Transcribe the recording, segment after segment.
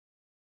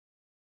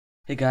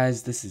Hey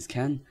guys, this is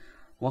Ken.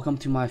 Welcome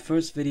to my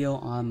first video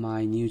on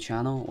my new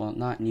channel. Well,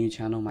 not new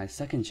channel, my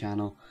second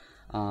channel.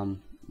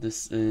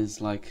 This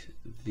is like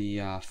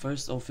the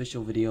first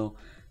official video.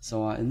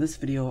 So in this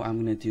video, I'm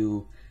gonna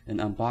do an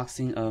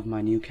unboxing of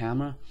my new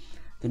camera.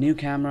 The new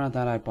camera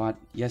that I bought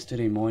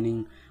yesterday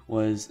morning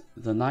was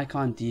the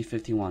Nikon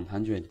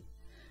D5100.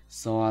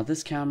 So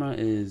this camera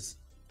is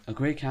a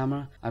great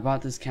camera. I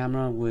bought this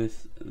camera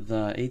with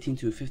the 18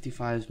 to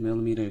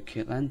 55mm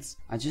kit lens.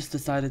 I just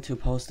decided to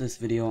post this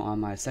video on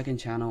my second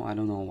channel. I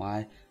don't know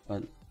why,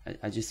 but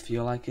I just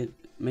feel like it.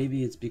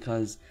 Maybe it's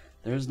because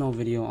there's no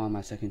video on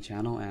my second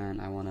channel and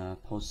I want to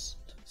post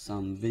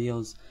some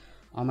videos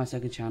on my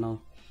second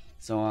channel.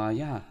 So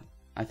yeah,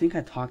 I think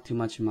I talk too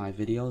much in my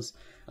videos.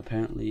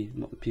 Apparently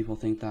people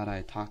think that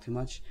I talk too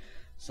much.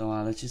 So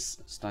let's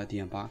just start the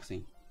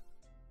unboxing.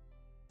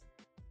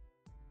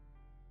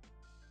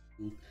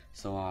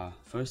 So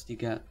first you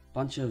get a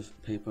bunch of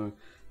paper.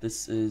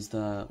 This is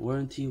the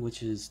warranty,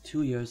 which is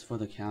 2 years for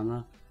the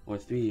camera, or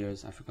 3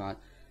 years, I forgot,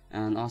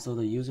 and also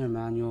the user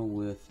manual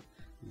with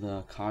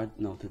the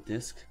the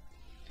disc.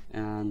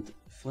 And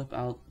flip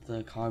out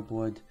the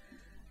cardboard,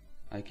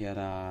 I get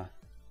a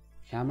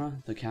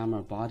the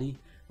camera body,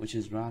 which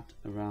is wrapped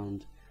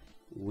around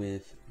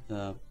with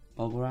the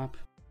bubble wrap.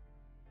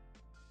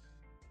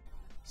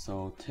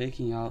 So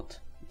taking out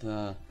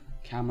the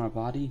camera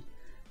body,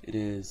 it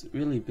is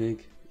really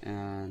big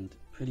and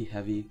pretty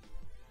heavy.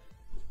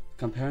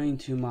 Comparing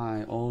to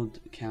my old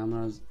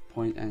cameras,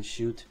 point and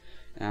shoot,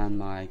 and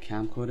my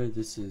camcorder,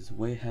 this is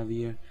way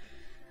heavier.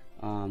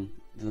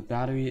 The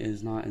battery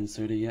is not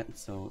inserted yet,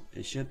 so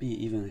it should be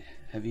even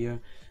heavier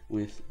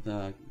with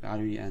the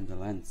battery and the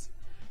lens.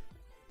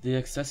 The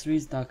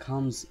accessories that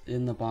comes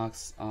in the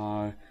box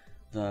are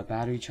the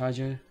battery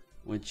charger,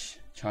 which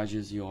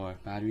charges your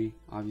battery,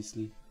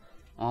 obviously.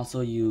 Also,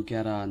 you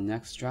get a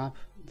neck strap,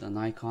 the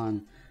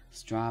Nikon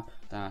strap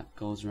that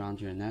goes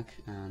around your neck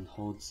and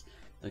holds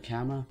the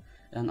camera,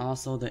 and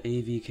also the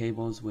AV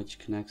cables, which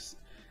connects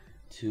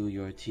to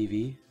your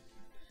TV.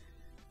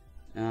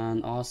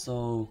 And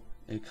also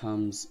it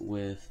comes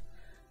with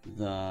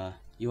the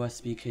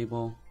USB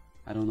cable.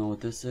 I don't know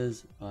what this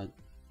is, but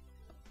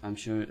I'm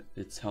sure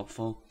it's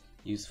helpful,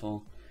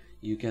 useful.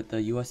 You get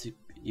the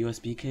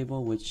USB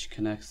cable, which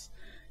connects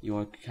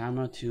your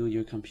camera to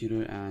your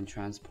computer and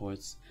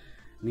transports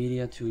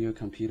media to your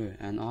computer,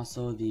 and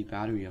also the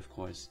battery, of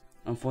course.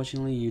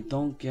 Unfortunately, you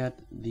don't get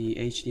the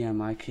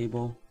HDMI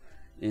cable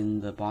in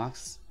the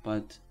box,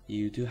 but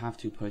you do have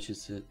to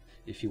purchase it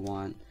if you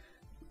want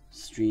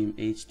stream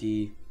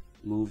HD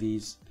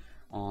movies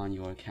on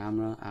your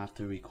camera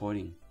after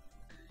recording.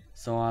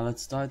 So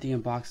let's start the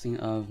unboxing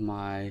of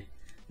my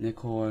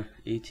Nikon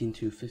 18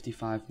 to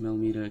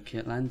 55mm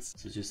kit lens.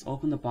 So just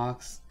open the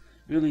box.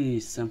 Really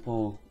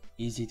simple,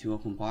 easy to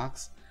open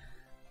box.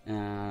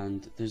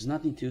 And there's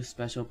nothing too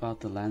special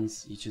about the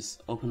lens. You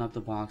just open up the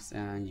box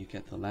and you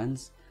get the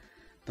lens.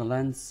 The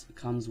lens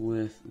comes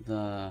with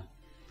the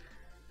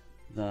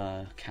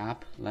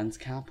cap, lens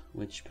cap,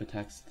 which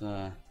protects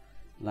the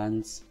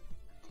lens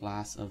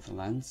glass of the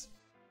lens.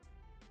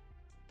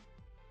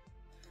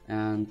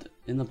 And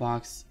in the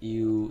box,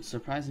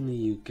 surprisingly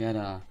you get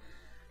a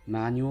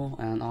manual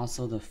and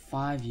also the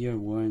 5-year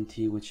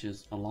warranty, which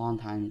is a long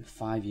time,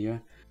 5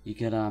 year. You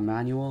get a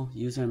manual,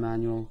 user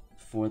manual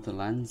for the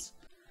lens.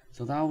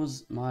 So that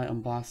was my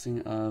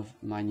unboxing of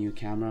my new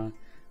camera,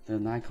 the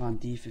Nikon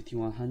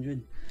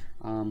D5100.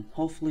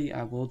 Hopefully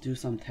I will do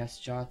some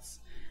test shots,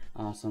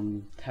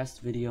 some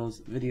test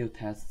videos, video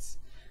tests,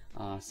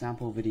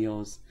 sample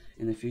videos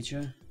in the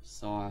future.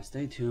 So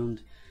stay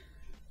tuned,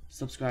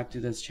 subscribe to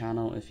this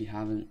channel if you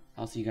haven't.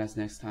 I'll see you guys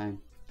next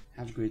time.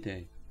 Have a great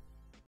day.